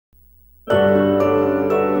Welcome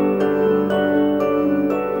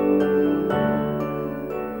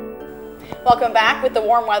back. With the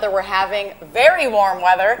warm weather we're having, very warm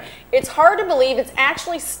weather, it's hard to believe it's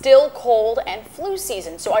actually still cold and flu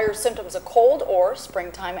season. So are your symptoms a cold or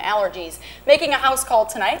springtime allergies? Making a house call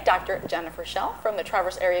tonight, Dr. Jennifer Schell from the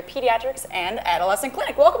Traverse Area Pediatrics and Adolescent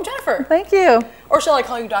Clinic. Welcome, Jennifer. Thank you. Or shall I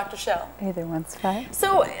call you Dr. Schell? Either one's fine.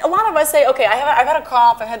 So a lot of us say, okay, I've had a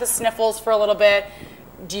cough, I've had the sniffles for a little bit.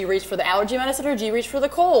 Do you reach for the allergy medicine, or do you reach for the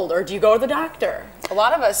cold, or do you go to the doctor? A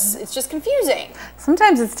lot of us, it's just confusing.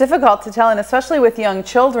 Sometimes it's difficult to tell, and especially with young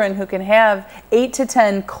children who can have 8 to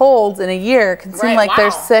 10 colds in a year, it can seem like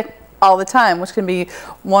they're sick all the time, which can be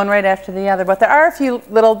one right after the other. But there are a few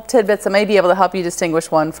little tidbits that may be able to help you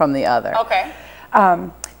distinguish one from the other. Okay.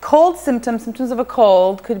 Cold symptoms of a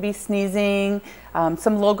cold could be sneezing,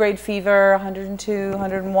 some low-grade fever, 102,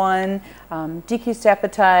 101, decreased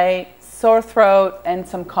appetite, sore throat, and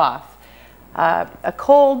some cough. A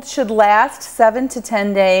cold should last 7 to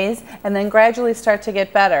 10 days and then gradually start to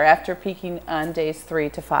get better after peaking on days 3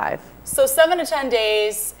 to 5. So 7 to 10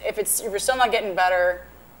 days, if you're still not getting better,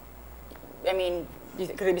 I mean,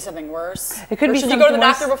 could it be something worse? It could be something worse. Should you go to the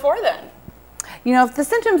doctor before then? You know, if the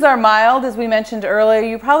symptoms are mild, as we mentioned earlier,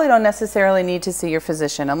 you probably don't necessarily need to see your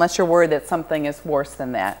physician unless you're worried that something is worse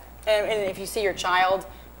than that. And if you see your child,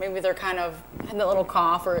 maybe they're kind of having that little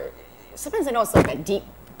cough, or sometimes I know it's like a deep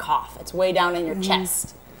cough. It's way down in your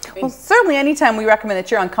chest. Well, certainly anytime we recommend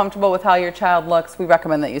that you're uncomfortable with how your child looks, we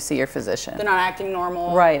recommend that you see your physician. They're not acting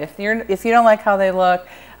normal. Right. If you don't like how they look,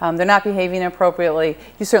 they're not behaving appropriately,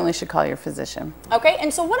 you certainly should call your physician. Okay,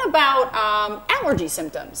 and so what about allergy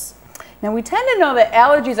symptoms? Now, we tend to know that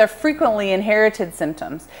allergies are frequently inherited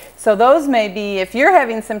symptoms. So those may be, if you're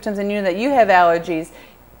having symptoms and you know that you have allergies,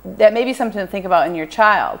 that may be something to think about in your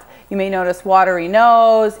child. You may notice watery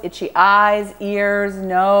nose, itchy eyes, ears,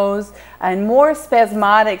 nose, and more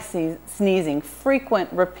spasmodic sneezing,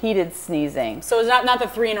 frequent repeated sneezing. So it's not the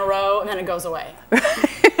 3 in a row and then it goes away.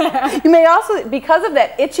 You may also, because of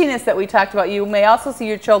that itchiness that we talked about, you may also see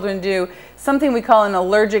your children do something we call an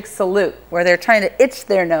allergic salute, where they're trying to itch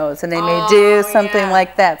their nose, and they may do something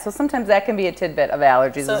like that. So sometimes that can be a tidbit of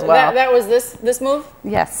allergies as well. That was this move?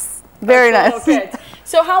 Yes. Very nice. Okay.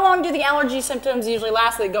 So how long do the allergy symptoms usually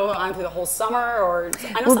last? Do they go on through the whole summer? Or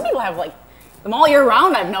I know some people have like them all year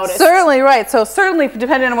round, I've noticed. Certainly, right. So certainly,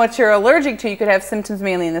 depending on what you're allergic to, you could have symptoms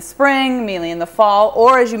mainly in the spring, mainly in the fall,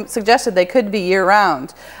 or as you suggested, they could be year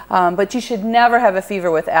round. But you should never have a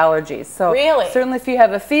fever with allergies. So really? Certainly if you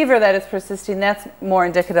have a fever that is persisting, that's more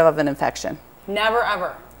indicative of an infection. Never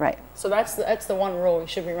ever. Right. So that's the one rule we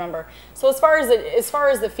should remember. So as far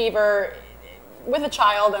as the fever with a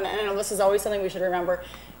child, and I know this is always something we should remember,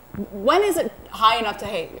 when is it high enough to,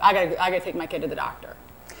 hey, I gotta take my kid to the doctor?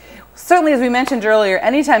 Certainly, as we mentioned earlier,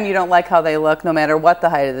 anytime you don't like how they look, no matter what the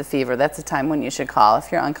height of the fever, that's a time when you should call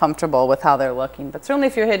if you're uncomfortable with how they're looking. But certainly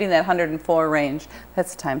if you're hitting that 104 range,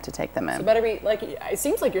 that's the time to take them in. So better be, like, it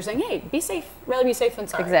seems like you're saying, hey, be safe, rather be safe than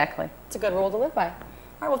sorry. Exactly. It's a good rule to live by. All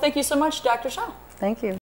right, well, thank you so much, Dr. Schell. Thank you.